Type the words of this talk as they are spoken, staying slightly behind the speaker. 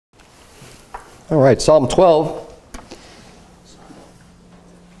All right, Psalm 12.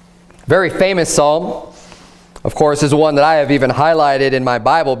 Very famous psalm. Of course, is one that I have even highlighted in my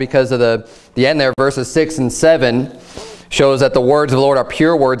Bible because of the end there, verses 6 and 7. Shows that the words of the Lord are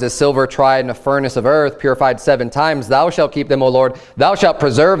pure words, as silver tried in a furnace of earth, purified 7 times. Thou shalt keep them, O Lord. Thou shalt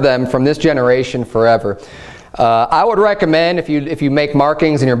preserve them from this generation forever. I would recommend, if you make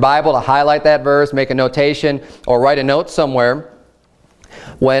markings in your Bible, to highlight that verse, make a notation, or write a note somewhere.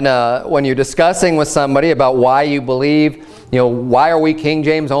 When you're discussing with somebody about why you believe, why are we King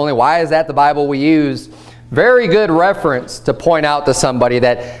James only? Why is that the Bible we use? Very good reference to point out to somebody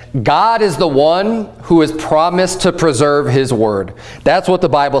that God is the one who has promised to preserve His Word. That's what the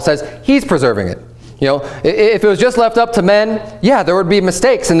Bible says. He's preserving it. If it was just left up to men, yeah, there would be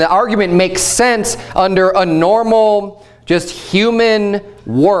mistakes. And the argument makes sense under a normal, just human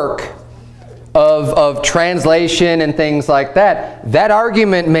work of translation and things like that. That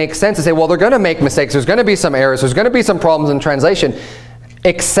argument makes sense to say, well, they're going to make mistakes. There's going to be some errors. There's going to be some problems in translation.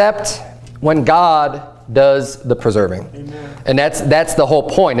 Except when God does the preserving. Amen. And that's the whole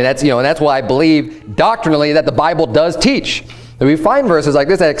point. And that's why I believe doctrinally that the Bible does teach. And we find verses like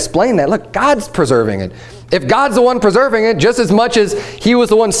this that explain that. Look, God's preserving it. If God's the one preserving it, just as much as He was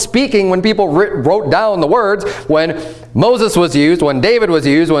the one speaking when people wrote down the words, when Moses was used, when David was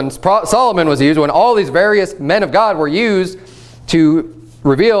used, when Solomon was used, when all these various men of God were used to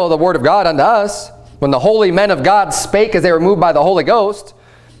reveal the Word of God unto us, when the holy men of God spake as they were moved by the Holy Ghost,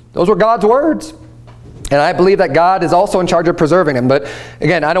 those were God's words. And I believe that God is also in charge of preserving them. But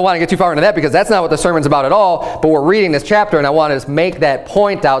again, I don't want to get too far into that because that's not what the sermon's about at all. But we're reading this chapter, and I want to make that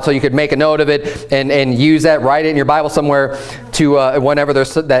point out so you could make a note of it and use that, write it in your Bible somewhere to whenever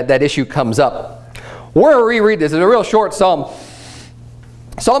there's that issue comes up. We're going to reread this. It's a real short psalm.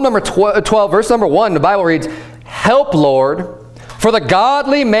 Psalm number 12, verse number 1, the Bible reads, "Help, Lord, for the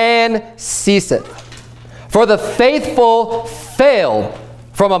godly man ceaseth, for the faithful fail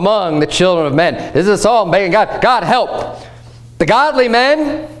from among the children of men." This is a psalm begging God, God, help. The godly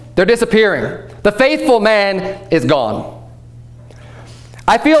men, they're disappearing. The faithful man is gone.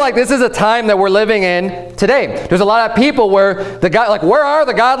 I feel like this is a time that we're living in today. There's a lot of people where where are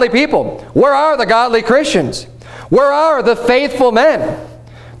the godly people? Where are the godly Christians? Where are the faithful men?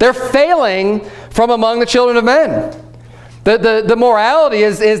 They're failing from among the children of men. The morality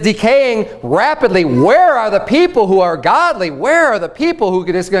is decaying rapidly. Where are the people who are godly? Where are the people who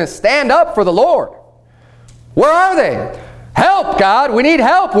are just going to stand up for the Lord? Where are they? Help, God. We need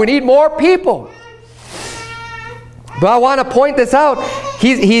help. We need more people. But I want to point this out.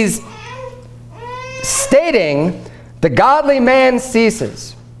 He's stating the godly man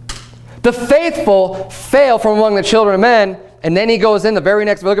ceases. The faithful fail from among the children of men. And then he goes in the very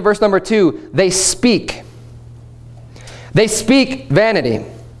next, look at verse number 2. They speak. They speak vanity.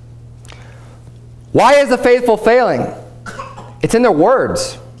 Why is the faithful failing? It's in their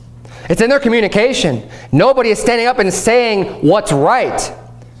words. It's in their communication. Nobody is standing up and saying what's right.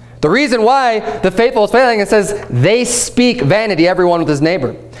 The reason why the faithful is failing, it says, they speak vanity, everyone with his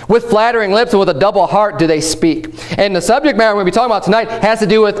neighbor. With flattering lips and with a double heart do they speak. And the subject matter we're going to be talking about tonight has to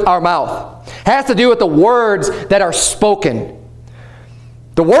do with our mouth. Has to do with the words that are spoken.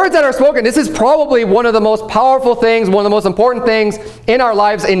 The words that are spoken, this is probably one of the most powerful things, one of the most important things in our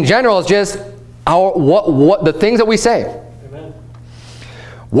lives in general is just the things that we say. Amen.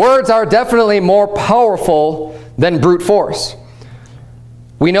 Words are definitely more powerful than brute force.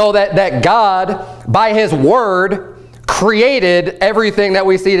 We know that God, by His Word, created everything that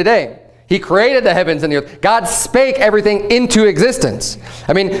we see today. He created the heavens and the earth. God spake everything into existence.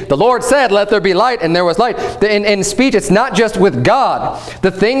 I mean, the Lord said, let there be light, and there was light. In speech, it's not just with God. The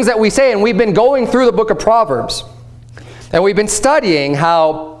things that we say, and we've been going through the book of Proverbs, and we've been studying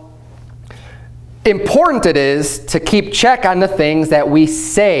how important it is to keep check on the things that we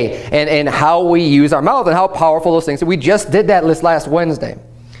say and how we use our mouth and how powerful those things are. We just did that last Wednesday.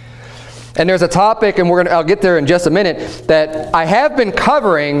 And there's a topic, and I'll get there in just a minute, that I have been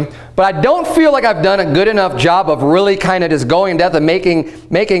covering, but I don't feel like I've done a good enough job of really kind of just going in depth and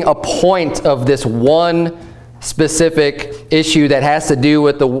making a point of this one specific issue that has to do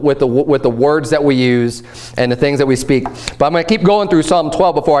with the words that we use and the things that we speak. But I'm going to keep going through Psalm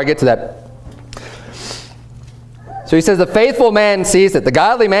 12 before I get to that. So he says, the faithful man sees it. The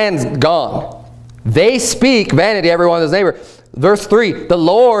godly man's gone. They speak vanity, everyone of his neighbor. Verse 3, the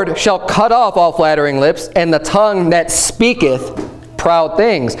Lord shall cut off all flattering lips, and the tongue that speaketh proud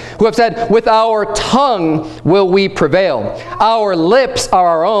things. Who have said, with our tongue will we prevail. Our lips are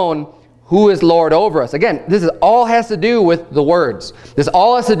our own. who is Lord over us. Again, this is all has to do with the words. This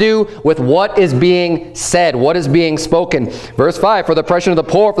all has to do with what is being said, what is being spoken. Verse 5, for the oppression of the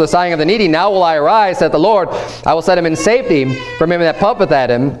poor, for the sighing of the needy, now will I arise, saith the Lord. I will set him in safety from him that puffeth at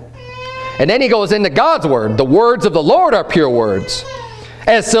him. And then he goes into God's word. The words of the Lord are pure words.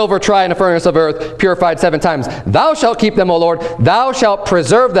 As silver tried in the furnace of earth, purified 7 times. Thou shalt keep them, O Lord. Thou shalt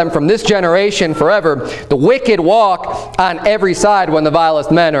preserve them from this generation forever. The wicked walk on every side when the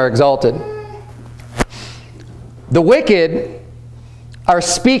vilest men are exalted. The wicked are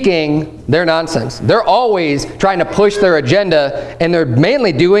speaking their nonsense. They're always trying to push their agenda, and they're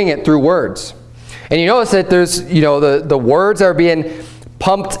mainly doing it through words. And you notice that there's, the words are being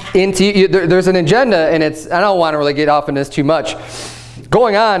pumped into you. There's an agenda, and I don't want to really get off on this too much,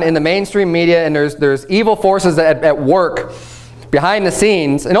 going on in the mainstream media, and there's evil forces at work behind the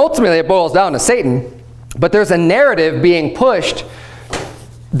scenes, and ultimately it boils down to Satan. But there's a narrative being pushed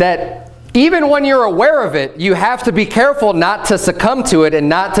that even when you're aware of it, you have to be careful not to succumb to it and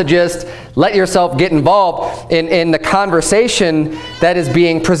not to just let yourself get involved in the conversation that is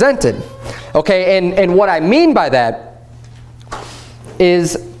being presented. Okay, and what I mean by that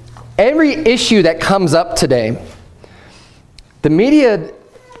is every issue that comes up today, the media,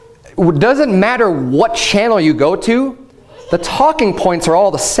 doesn't matter what channel you go to, the talking points are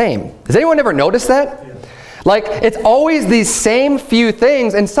all the same. Has anyone ever noticed that? Yeah. Like, it's always these same few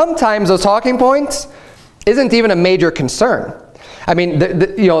things, and sometimes those talking points isn't even a major concern. I mean,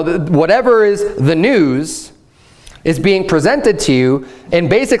 whatever is the news is being presented to you, and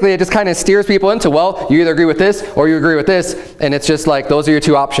basically it just kind of steers people into, well, you either agree with this or you agree with this, and it's just like, those are your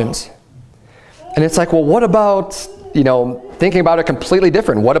two options. And it's like, well, what about, thinking about it completely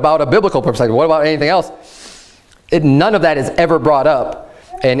different? What about a biblical perspective? What about anything else? None of that is ever brought up,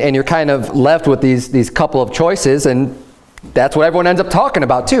 and you're kind of left with these couple of choices, and that's what everyone ends up talking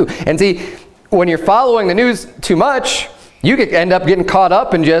about too. And see, when you're following the news too much, you could end up getting caught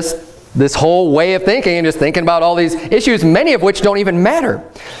up in just this whole way of thinking and just thinking about all these issues, many of which don't even matter.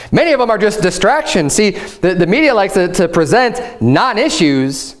 Many of them are just distractions. See, the media likes to present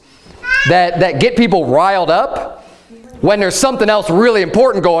non-issues that get people riled up when there's something else really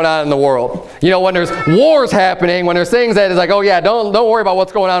important going on in the world. When there's wars happening, when there's things that is like, oh yeah, don't worry about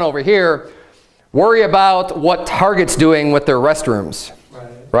what's going on over here. Worry about what Target's doing with their restrooms,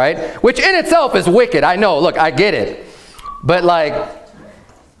 right? Which in itself is wicked. I know, look, I get it. But like,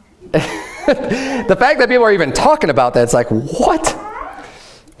 the fact that people are even talking about that, it's like, what?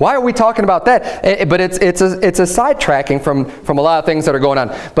 Why are we talking about that? But it's a sidetracking from a lot of things that are going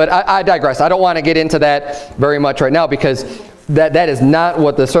on. But I digress. I don't want to get into that very much right now, because that is not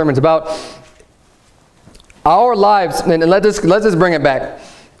what the sermon's about. Our lives, and let's just bring it back.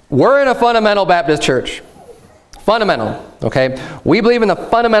 We're in a fundamental Baptist church. Fundamental, okay? We believe in the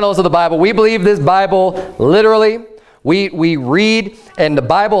fundamentals of the Bible. We believe this Bible literally. We read, and the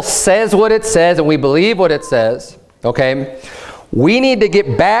Bible says what it says, and we believe what it says, okay? We need to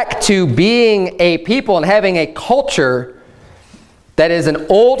get back to being a people and having a culture that is an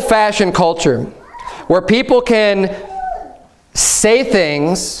old-fashioned culture where people can say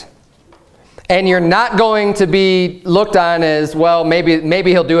things and you're not going to be looked on as, well,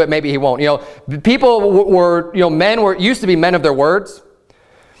 maybe he'll do it, maybe he won't. People were, used to be men of their words.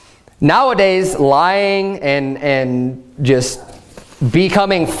 Nowadays, lying and just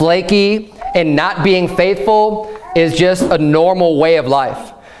becoming flaky and not being faithful is just a normal way of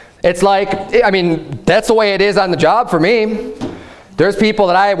life. It's like, that's the way it is on the job for me. There's people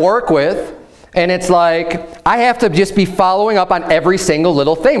that I work with, and it's like, I have to just be following up on every single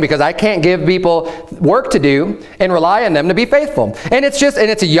little thing, because I can't give people work to do and rely on them to be faithful. And it's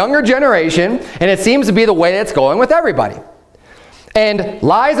a younger generation, and it seems to be the way it's going with everybody. And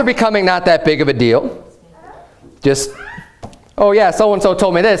lies are becoming not that big of a deal. Just, oh yeah, so-and-so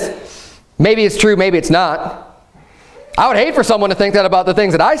told me this. Maybe it's true, maybe it's not. I would hate for someone to think that about the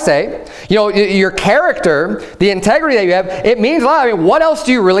things that I say. Your character, the integrity that you have, it means a lot. What else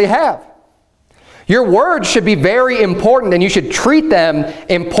do you really have? Your words should be very important, and you should treat them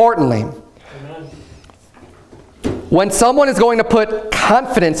importantly. Amen. When someone is going to put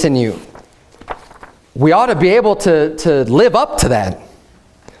confidence in you, we ought to be able to live up to that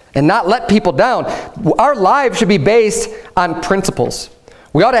and not let people down. Our lives should be based on principles.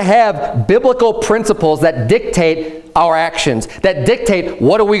 We ought to have biblical principles that dictate our actions, that dictate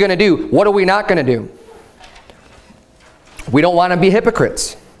what are we going to do, what are we not going to do. We don't want to be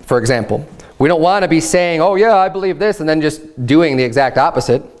hypocrites, for example. We don't want to be saying, oh yeah, I believe this, and then just doing the exact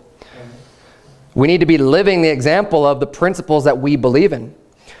opposite. We need to be living the example of the principles that we believe in.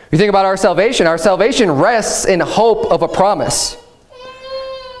 You think about our salvation rests in hope of a promise.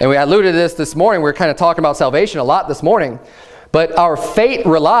 And we alluded to this morning. We were kind of talking about salvation a lot this morning. But our faith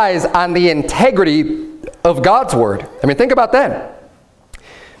relies on the integrity of God's word. I mean, think about that.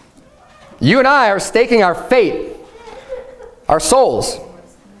 You and I are staking our fate, our souls,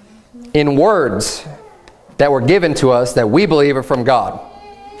 in words that were given to us that we believe are from God.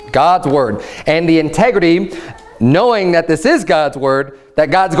 God's word. And the integrity, knowing that this is God's word,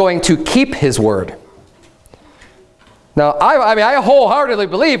 that God's going to keep his word. Now, I wholeheartedly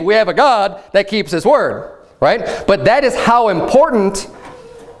believe we have a God that keeps his word, right? But that is how important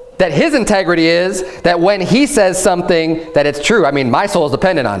that his integrity is, that when he says something, that it's true. I mean, my soul is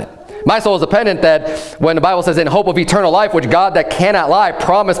dependent on it. My soul is dependent that when the Bible says in hope of eternal life, which God that cannot lie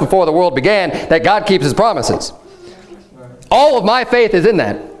promised before the world began, that God keeps his promises. All of my faith is in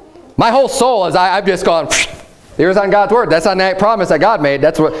that. My whole soul is, I've just gone, here's on God's word. That's on that promise that God made.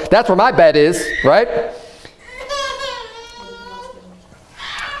 That's where my bet is, right?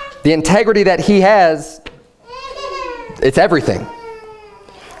 The integrity that he has, it's everything.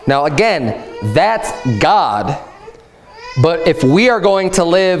 Now again, that's God. But if we are going to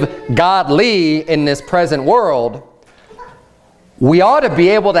live godly in this present world, we ought to be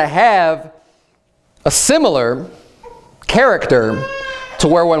able to have a similar character to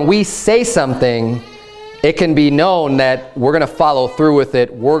where when we say something, it can be known that we're going to follow through with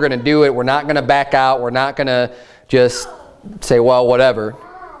it. We're going to do it. We're not going to back out. We're not going to just say, well, whatever.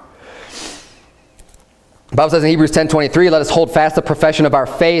 The Bible says in Hebrews 10:23, let us hold fast the profession of our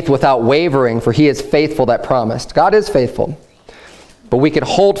faith without wavering, for he is faithful that promised. God is faithful. But we can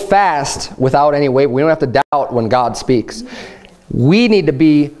hold fast without any wavering. We don't have to doubt when God speaks. We need to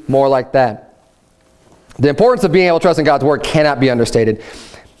be more like that. The importance of being able to trust in God's word cannot be understated.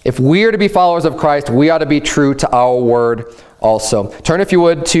 If we are to be followers of Christ, we ought to be true to our word also. Turn, if you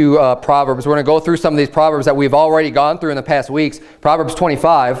would, to Proverbs. We're going to go through some of these Proverbs that we've already gone through in the past weeks. Proverbs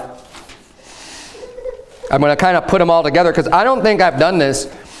 25. I'm going to kind of put them all together because I don't think I've done this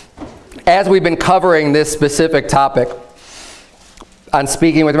as we've been covering this specific topic on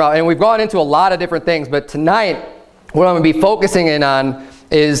speaking with your mouth. And we've gone into a lot of different things, but tonight what I'm going to be focusing in on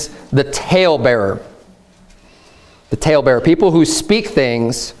is the talebearer. The talebearer. People who speak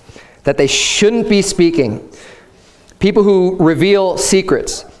things that they shouldn't be speaking. People who reveal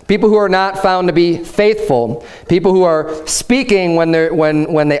secrets. People who are not found to be faithful. People who are speaking when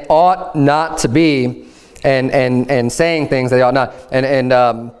they ought not to be. And saying things they ought not.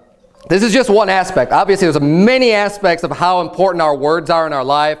 This is just one aspect. Obviously, there's many aspects of how important our words are in our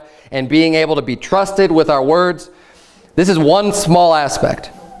life and being able to be trusted with our words. This is one small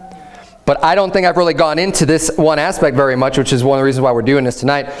aspect. But I don't think I've really gone into this one aspect very much, which is one of the reasons why we're doing this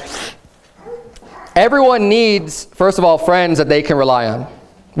tonight. Everyone needs, first of all, friends that they can rely on.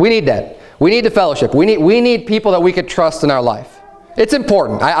 We need that. We need the fellowship. We need people that we could trust in our life. It's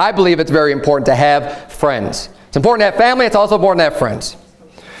important. I believe it's very important to have friends. It's important to have family. It's also important to have friends.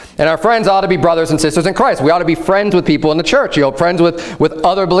 And our friends ought to be brothers and sisters in Christ. We ought to be friends with people in the church. You know, friends with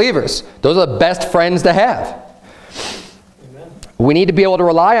other believers. Those are the best friends to have. Amen. We need to be able to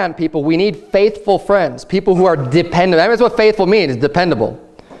rely on people. We need faithful friends. People who are dependent. That's what faithful means, dependable.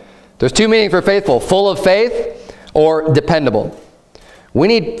 There's two meanings for faithful. Full of faith or dependable. We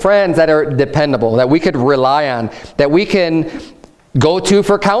need friends that are dependable, that we could rely on, that we can go to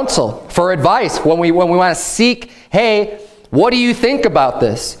for counsel, for advice. When we want to seek, hey, what do you think about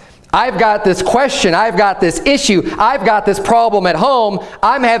this? I've got this question. I've got this issue. I've got this problem at home.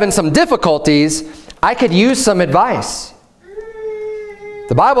 I'm having some difficulties. I could use some advice.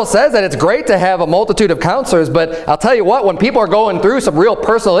 The Bible says that it's great to have a multitude of counselors, but I'll tell you what, when people are going through some real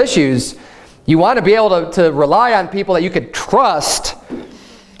personal issues, you want to be able to rely on people that you could trust.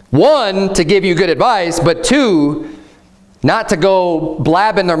 One, to give you good advice, but two, not to go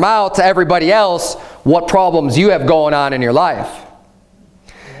blab in their mouth to everybody else what problems you have going on in your life.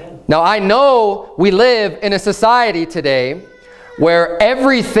 Now, I know we live in a society today where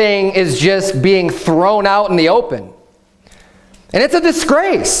everything is just being thrown out in the open. And it's a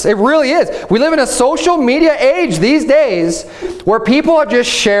disgrace. It really is. We live in a social media age these days where people are just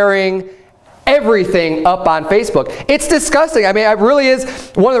sharing everything up on Facebook. It's disgusting. I mean, it really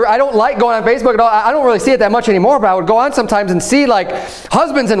is one of the, I don't like going on Facebook at all. I don't really see it that much anymore, but I would go on sometimes and see like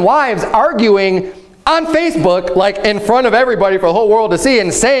husbands and wives arguing on Facebook, like in front of everybody for the whole world to see,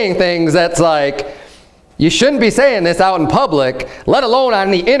 and saying things that's like, you shouldn't be saying this out in public, let alone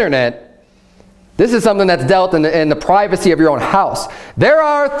on the internet. This is something that's dealt in the privacy of your own house. There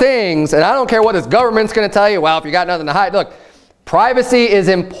are things, and I don't care what this government's going to tell you, well, if you got nothing to hide, look, privacy is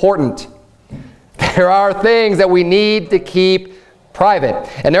important. There are things that we need to keep private.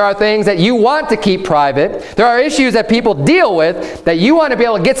 And there are things that you want to keep private. There are issues that people deal with that you want to be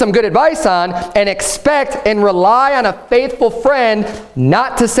able to get some good advice on and expect and rely on a faithful friend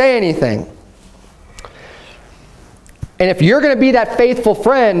not to say anything. And if you're going to be that faithful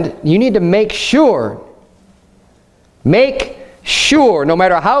friend, you need to make sure, no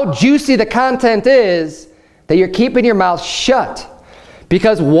matter how juicy the content is, that you're keeping your mouth shut.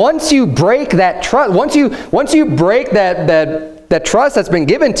 Because once you break that trust, once you break that trust that's been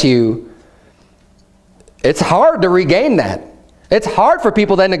given to you, it's hard to regain that. It's hard for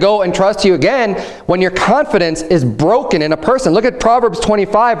people then to go and trust you again when your confidence is broken in a person. Look at Proverbs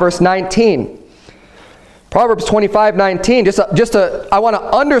 25, verse 19. Proverbs 25:19. I want to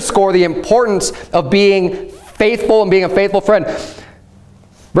underscore the importance of being faithful and being a faithful friend.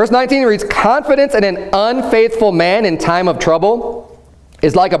 Verse 19 reads, "Confidence in an unfaithful man in time of trouble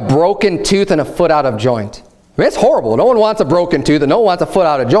is like a broken tooth and a foot out of joint." I mean, it's horrible. No one wants a broken tooth and no one wants a foot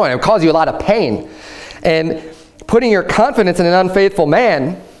out of joint. It will cause you a lot of pain. And putting your confidence in an unfaithful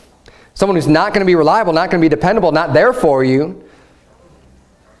man, someone who's not going to be reliable, not going to be dependable, not there for you,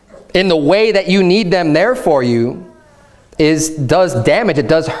 in the way that you need them there for you, does damage. It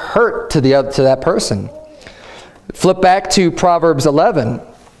does hurt to that person. Flip back to Proverbs 11.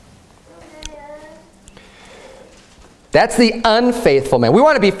 That's the unfaithful man. We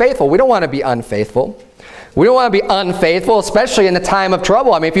want to be faithful. We don't want to be unfaithful. We don't want to be unfaithful, especially in the time of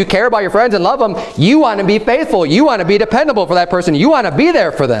trouble. I mean, if you care about your friends and love them, you want to be faithful. You want to be dependable for that person. You want to be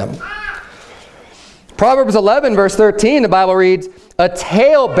there for them. Proverbs 11, verse 13, the Bible reads, "A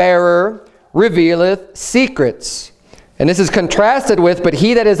talebearer revealeth secrets." And this is contrasted with, "But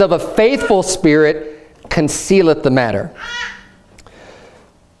he that is of a faithful spirit concealeth the matter."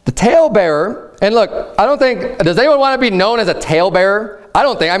 The talebearer, and look, I don't think, does anyone want to be known as a talebearer? I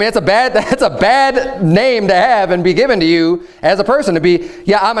don't think. I mean, that's a bad name to have and be given to you as a person, to be,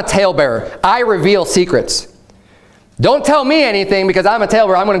 yeah, I'm a talebearer. I reveal secrets. Don't tell me anything because I'm a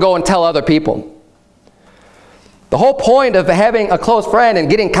talebearer. I'm going to go and tell other people. The whole point of having a close friend and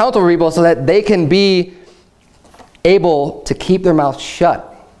getting counsel from people is so that they can be able to keep their mouth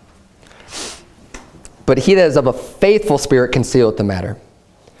shut. "But he that is of a faithful spirit concealeth the matter."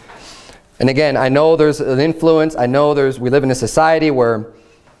 And again, I know there's an influence. I know we live in a society where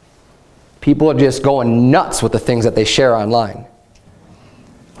people are just going nuts with the things that they share online.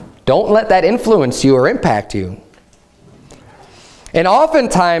 Don't let that influence you or impact you. And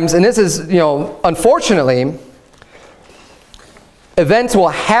oftentimes, and this is, unfortunately, events will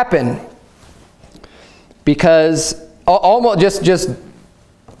happen because almost just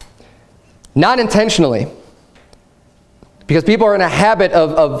not intentionally. Because people are in a habit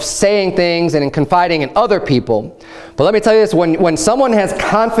of saying things and confiding in other people. But let me tell you this, when someone has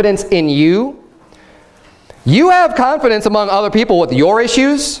confidence in you, you have confidence among other people with your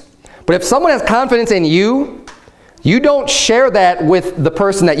issues. But if someone has confidence in you, you don't share that with the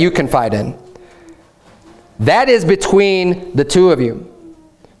person that you confide in. That is between the two of you.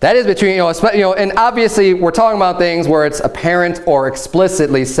 That is between, and obviously we're talking about things where it's apparent or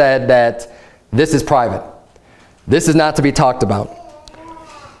explicitly said that this is private. This is not to be talked about.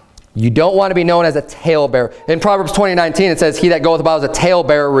 You don't want to be known as a talebearer. In Proverbs 20:19 it says, "He that goeth about as a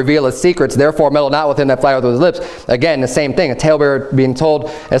talebearer revealeth secrets, therefore meddle not with him that flattereth with his lips." Again, the same thing, a talebearer being told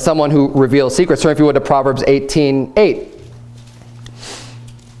as someone who reveals secrets. Turn if you would to Proverbs 18:8.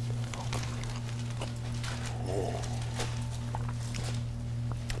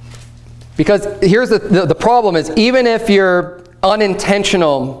 Because here's the problem is, even if you're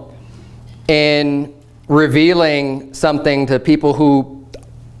unintentional in revealing something to people who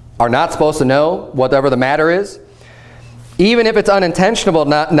are not supposed to know, whatever the matter is, even if it's unintentional, if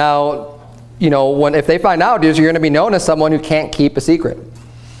they find out, you're going to be known as someone who can't keep a secret.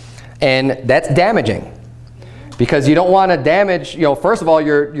 And that's damaging. Because you don't want to damage, first of all,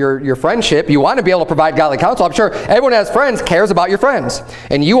 your friendship. You want to be able to provide godly counsel. I'm sure everyone who has friends cares about your friends.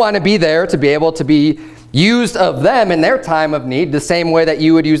 And you want to be there to be able to be used of them in their time of need, the same way that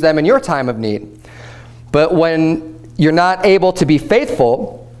you would use them in your time of need. But when you're not able to be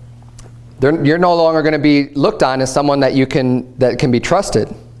faithful, you're no longer going to be looked on as someone that can be trusted.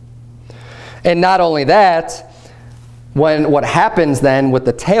 And not only that, what happens then with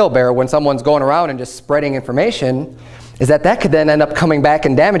the talebearer, when someone's going around and just spreading information, is that could then end up coming back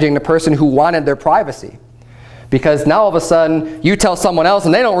and damaging the person who wanted their privacy. Because now all of a sudden you tell someone else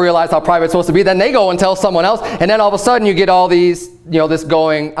and they don't realize how private it's supposed to be, then they go and tell someone else, and then all of a sudden you get all these, this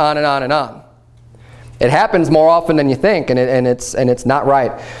going on and on and on. It happens more often than you think, and it's not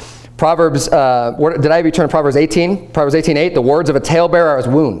right. Proverbs, did I have you turn to Proverbs 18? Proverbs 18:8, "The words of a talebearer are as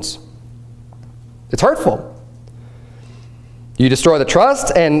wounds." It's hurtful. You destroy the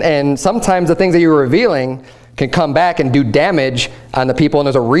trust, and sometimes the things that you're revealing can come back and do damage on the people, and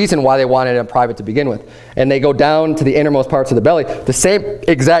there's a reason why they wanted it in private to begin with. And they go down to the innermost parts of the belly. The same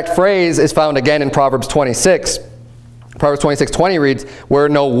exact phrase is found again in Proverbs 26. Proverbs 26:20 reads, where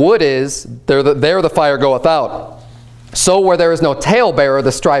no wood is, there the fire goeth out. So where there is no talebearer,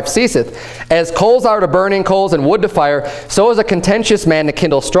 the strife ceaseth. As coals are to burning coals and wood to fire, so is a contentious man to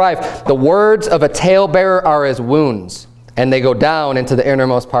kindle strife. The words of a talebearer are as wounds, and they go down into the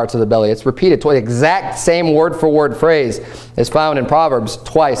innermost parts of the belly. It's repeated. The exact same word-for-word phrase is found in Proverbs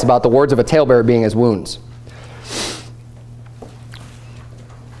twice about the words of a talebearer being as wounds.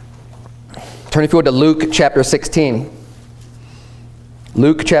 Turn if you would to Luke chapter 16.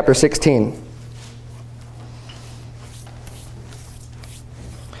 Luke chapter 16.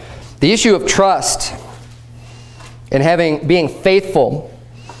 The issue of trust and being faithful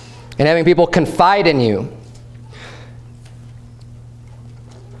and having people confide in you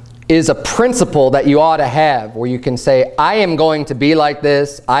is a principle that you ought to have, where you can say, I am going to be like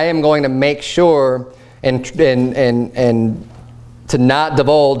this. I am going to make sure and to not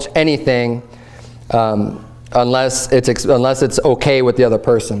divulge anything unless it's okay with the other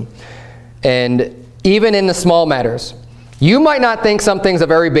person. And even in the small matters, you might not think something's a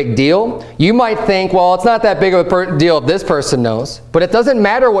very big deal. You might think, well, it's not that big of a deal if this person knows. But it doesn't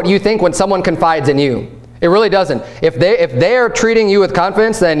matter what you think when someone confides in you. It really doesn't. If they are treating you with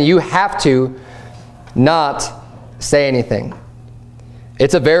confidence, then you have to not say anything.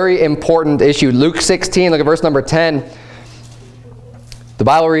 It's a very important issue. Luke 16, look at verse number 10. The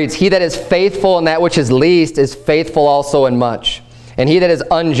Bible reads, he that is faithful in that which is least is faithful also in much. And he that is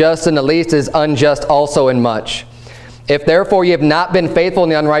unjust in the least is unjust also in much. If therefore ye have not been faithful in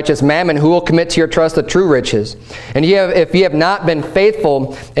the unrighteous mammon, who will commit to your trust the true riches? And if ye have not been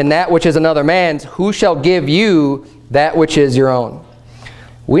faithful in that which is another man's, who shall give you that which is your own?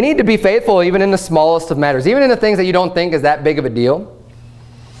 We need to be faithful even in the smallest of matters, even in the things that you don't think is that big of a deal.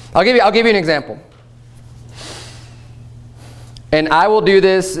 I'll give you an example. And I will do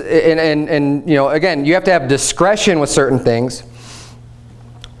this, and you know, again, you have to have discretion with certain things.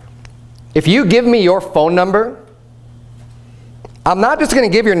 If you give me your phone number, I'm not just going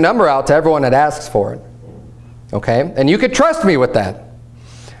to give your number out to everyone that asks for it, okay? And you could trust me with that.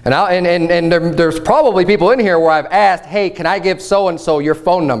 And there's probably people in here where I've asked, hey, can I give so-and-so your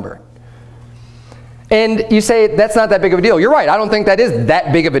phone number? And you say, that's not that big of a deal. You're right. I don't think that is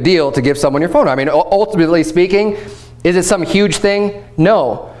that big of a deal to give someone your phone number. I mean, ultimately speaking, is it some huge thing?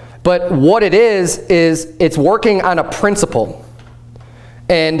 No. But what it is it's working on a principle.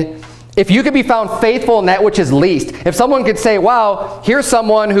 And if you could be found faithful in that which is least, if someone could say, wow, here's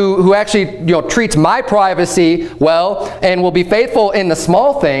someone who actually treats my privacy well and will be faithful in the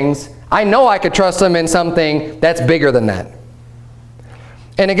small things, I know I could trust them in something that's bigger than that.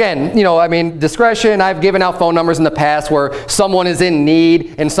 And again, I mean, discretion, I've given out phone numbers in the past where someone is in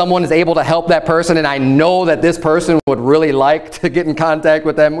need and someone is able to help that person, and I know that this person would really like to get in contact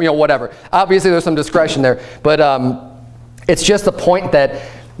with them, whatever. Obviously, there's some discretion there, but it's just the point that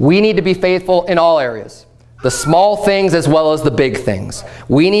we need to be faithful in all areas, the small things as well as the big things.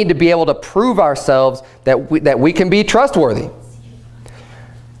 We need to be able to prove ourselves that we can be trustworthy.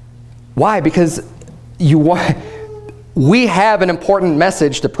 Why? Because we have an important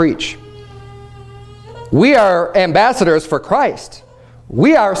message to preach. We are ambassadors for Christ.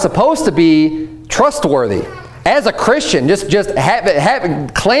 We are supposed to be trustworthy. As a Christian, just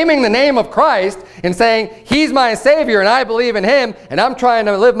claiming the name of Christ and saying, he's my Savior and I believe in him and I'm trying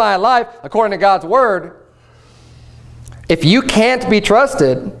to live my life according to God's Word. If you can't be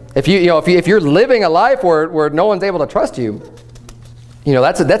trusted, if you're living a life where no one's able to trust you,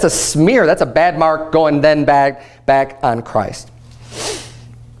 that's a smear, that's a bad mark going then back on Christ.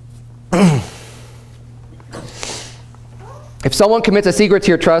 If someone commits a secret to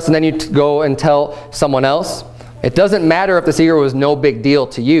your trust and then you go and tell someone else, it doesn't matter if the secret was no big deal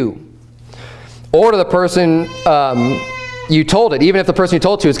to you or to the person you told it, even if the person you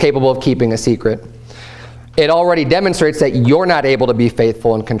told it to is capable of keeping a secret. It already demonstrates that you're not able to be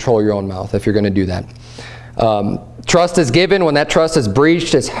faithful and control your own mouth if you're going to do that. Trust is given. When that trust is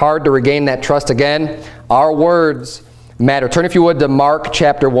breached, it's hard to regain that trust again. Our words matter. Turn, if you would, to Mark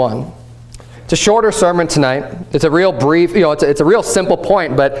chapter 1. It's a shorter sermon tonight. It's a real brief, it's a real simple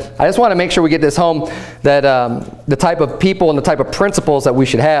point, but I just want to make sure we get this home, that the type of people and the type of principles that we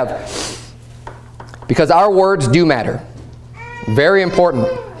should have, because our words do matter. Very important.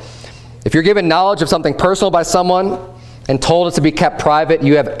 If you're given knowledge of something personal by someone and told it to be kept private,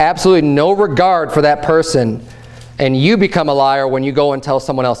 you have absolutely no regard for that person, and you become a liar when you go and tell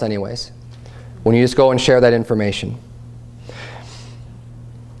someone else anyways, when you just go and share that information.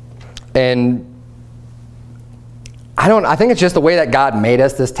 And I think it's just the way that God made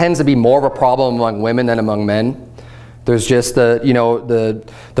us. This tends to be more of a problem among women than among men. There's just the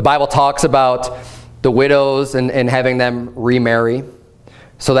Bible talks about the widows and having them remarry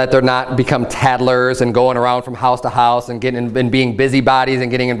so that they're not become tattlers and going around from house to house and being busybodies and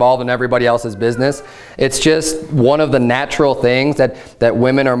getting involved in everybody else's business. It's just one of the natural things that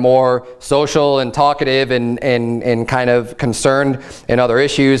women are more social and talkative and kind of concerned in other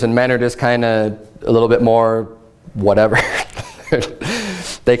issues, and men are just kind of a little bit more whatever.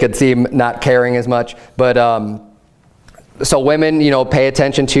 They could seem not caring as much. But so women, pay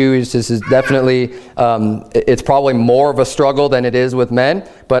attention to, this is definitely, it's probably more of a struggle than it is with men.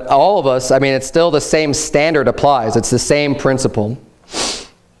 But all of us, it's still the same standard applies. It's the same principle.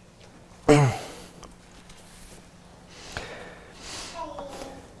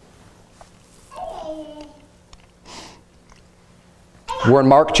 We're in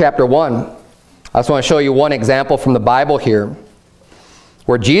Mark chapter 1. I just want to show you one example from the Bible here,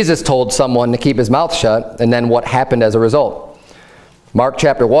 where Jesus told someone to keep his mouth shut, and then what happened as a result. Mark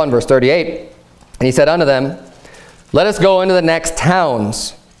chapter 1, verse 38, and he said unto them, let us go into the next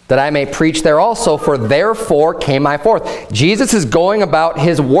towns, that I may preach there also, for therefore came I forth. Jesus is going about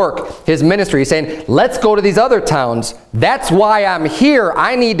his work, his ministry. He's saying, let's go to these other towns. That's why I'm here.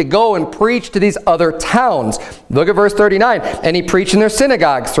 I need to go and preach to these other towns. Look at verse 39. And he preached in their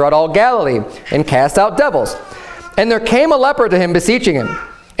synagogues throughout all Galilee, and cast out devils. And there came a leper to him, beseeching him,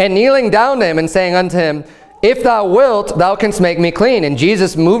 and kneeling down to him, and saying unto him, if thou wilt, thou canst make me clean. And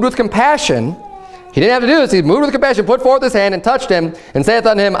Jesus, moved with compassion, he didn't have to do this, he moved with compassion, put forth his hand, and touched him, and saith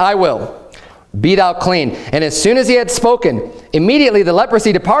unto him, I will, be thou clean. And as soon as he had spoken, immediately the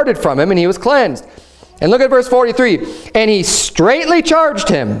leprosy departed from him, and he was cleansed. And look at verse 43. And he straitly charged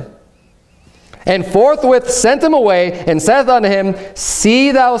him, and forthwith sent him away, and saith unto him,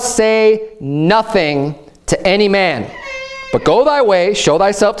 see thou say nothing to any man, but go thy way, show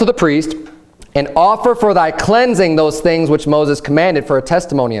thyself to the priest, and offer for thy cleansing those things which Moses commanded for a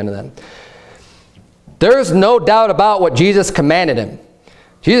testimony unto them. There's no doubt about what Jesus commanded him.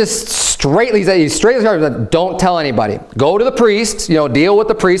 Jesus straightly said, don't tell anybody. Go to the priest, deal with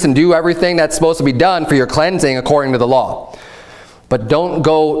the priest and do everything that's supposed to be done for your cleansing according to the law. But don't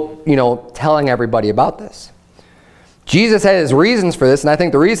go, telling everybody about this. Jesus had his reasons for this, and I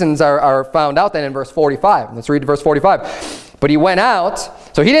think the reasons are found out then in verse 45. Let's read verse 45. But he went out,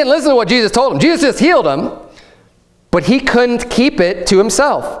 so he didn't listen to what Jesus told him. Jesus just healed him, but he couldn't keep it to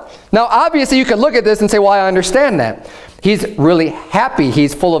himself. Now, obviously, you could look at this and say, well, I understand that. He's really happy.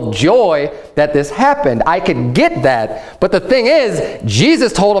 He's full of joy that this happened. I could get that. But the thing is,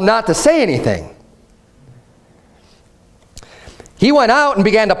 Jesus told him not to say anything. He went out and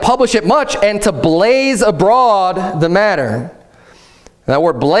began to publish it much and to blaze abroad the matter. And that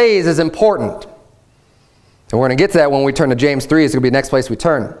word blaze is important. And we're going to get to that when we turn to James 3. It's going to be the next place we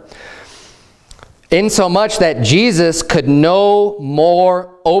turn. Insomuch that Jesus could no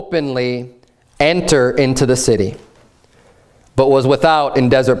more openly enter into the city, but was without in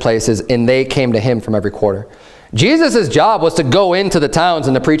desert places, and they came to him from every quarter. Jesus' job was to go into the towns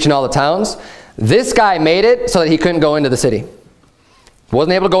and to preach in all the towns. This guy made it so that he couldn't go into the city. He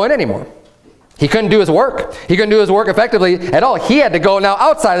wasn't able to go in anymore. He couldn't do his work. He couldn't do his work effectively at all. He had to go now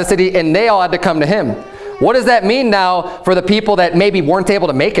outside the city, and they all had to come to him. What does that mean now for the people that maybe weren't able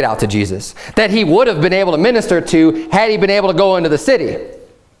to make it out to Jesus, that he would have been able to minister to had he been able to go into the city?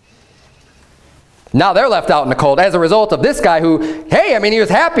 Now they're left out in the cold as a result of this guy who, hey, he was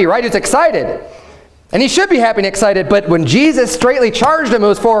happy, right? He was excited. And he should be happy and excited, but when Jesus straightly charged him, it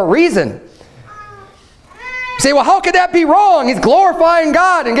was for a reason. You say, well, how could that be wrong? He's glorifying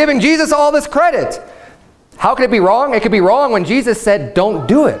God and giving Jesus all this credit. How could it be wrong? It could be wrong when Jesus said, don't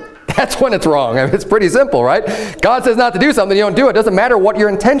do it. That's when it's wrong. It's pretty simple, right? God says not to do something, you don't do it. It doesn't matter what your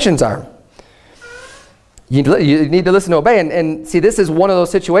intentions are. You need to listen to obey. And see, this is one of those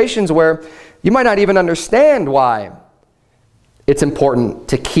situations where you might not even understand why it's important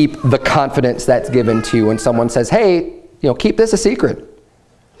to keep the confidence that's given to you when someone says, hey, keep this a secret.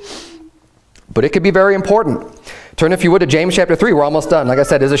 But it could be very important. Turn, if you would, to James chapter 3. We're almost done. Like I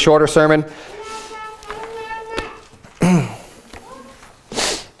said, it's a shorter sermon.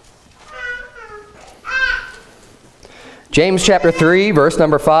 James chapter 3, verse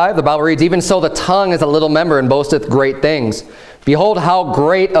number 5, the Bible reads, even so the tongue is a little member and boasteth great things. Behold, how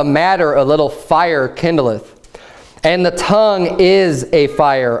great a matter a little fire kindleth. And the tongue is a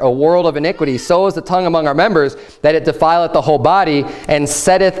fire, a world of iniquity. So is the tongue among our members, that it defileth the whole body, and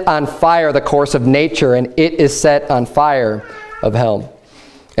setteth on fire the course of nature, and it is set on fire of hell.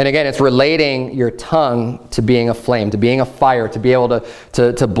 And again, it's relating your tongue to being a flame, to being a fire, to be able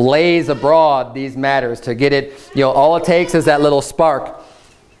to blaze abroad these matters, to get it, all it takes is that little spark.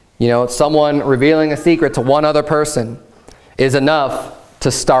 Someone revealing a secret to one other person is enough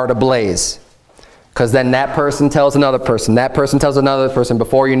to start a blaze. Because then that person tells another person, that person tells another person.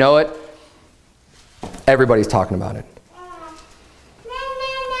 Before you know it, everybody's talking about it.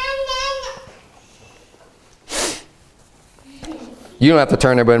 You don't have to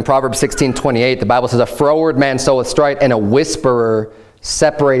turn there, but in Proverbs 16:28, the Bible says, a froward man soweth strife, and a whisperer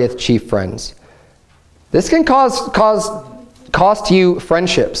separateth chief friends. This can cost you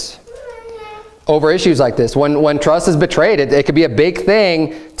friendships over issues like this. When trust is betrayed, it could be a big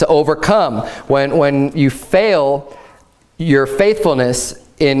thing to overcome. When you fail your faithfulness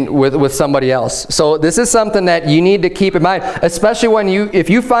with somebody else. So this is something that you need to keep in mind, especially if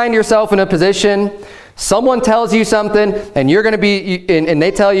you find yourself in a position, someone tells you something and you're going to be, and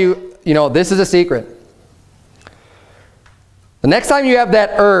they tell you, this is a secret. The next time you have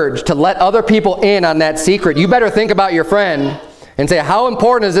that urge to let other people in on that secret, you better think about your friend and say, how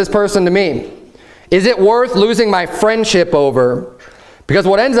important is this person to me? Is it worth losing my friendship over? Because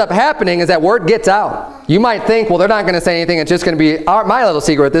what ends up happening is that word gets out. You might think, well, they're not going to say anything. It's just going to be my little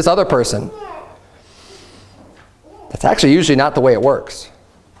secret with this other person. That's actually usually not the way it works.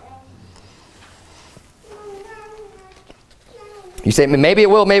 You say, maybe it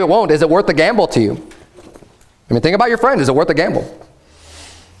will, maybe it won't. Is it worth the gamble to you? Think about your friend. Is it worth the gamble?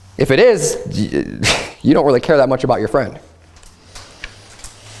 If it is, you don't really care that much about your friend.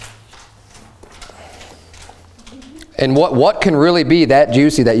 And what can really be that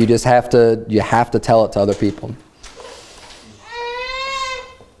juicy that you just have to tell it to other people?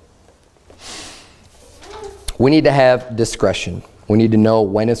 We need to have discretion. We need to know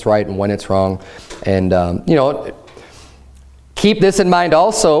when it's right and when it's wrong. And, keep this in mind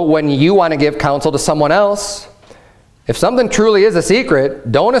also when you want to give counsel to someone else. If something truly is a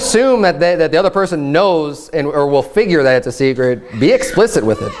secret, don't assume that the other person knows or will figure that it's a secret. Be explicit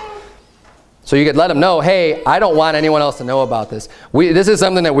with it. So you could let them know, hey, I don't want anyone else to know about this. This is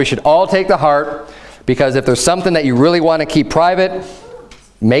something that we should all take to heart, because if there's something that you really want to keep private,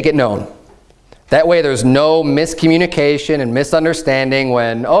 make it known. That way there's no miscommunication and misunderstanding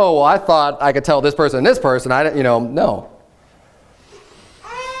when, oh, well, I thought I could tell this person and this person. No.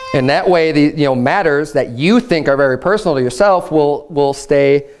 And that way the matters that you think are very personal to yourself will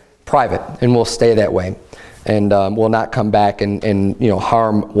stay private and will stay that way, and will not come back and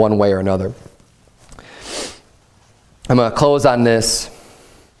harm one way or another. I'm going to close on this.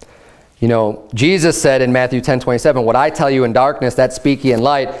 Jesus said in Matthew 10:27, what I tell you in darkness, that speak ye in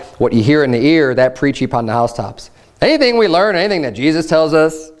light. What you hear in the ear, that preach ye upon the housetops. Anything we learn, anything that Jesus tells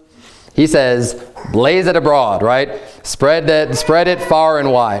us, he says, blaze it abroad, right? Spread it far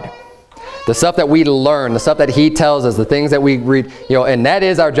and wide. The stuff that we learn, the stuff that he tells us, the things that we read, and that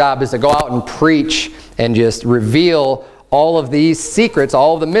is our job, is to go out and preach and just reveal all of these secrets,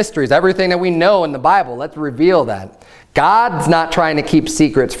 all of the mysteries, everything that we know in the Bible. Let's reveal that. God's not trying to keep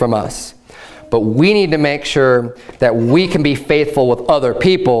secrets from us, but we need to make sure that we can be faithful with other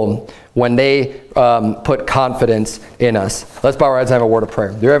people when they put confidence in us. Let's bow our heads and have a word of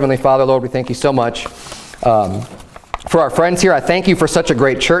prayer. Dear Heavenly Father, Lord, we thank you so much for our friends here. I thank you for such a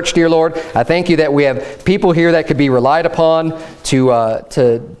great church, dear Lord. I thank you that we have people here that could be relied upon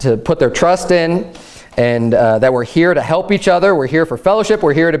to put their trust in, and that we're here to help each other. We're here for fellowship.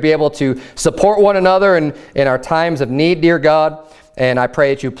 We're here to be able to support one another in our times of need, dear God. And I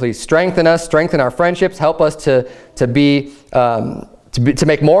pray that you please strengthen us, strengthen our friendships, help us to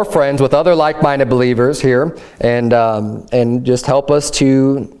make more friends with other like-minded believers here, and just help us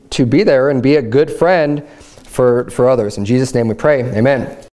to be there and be a good friend for others. In Jesus' name we pray. Amen.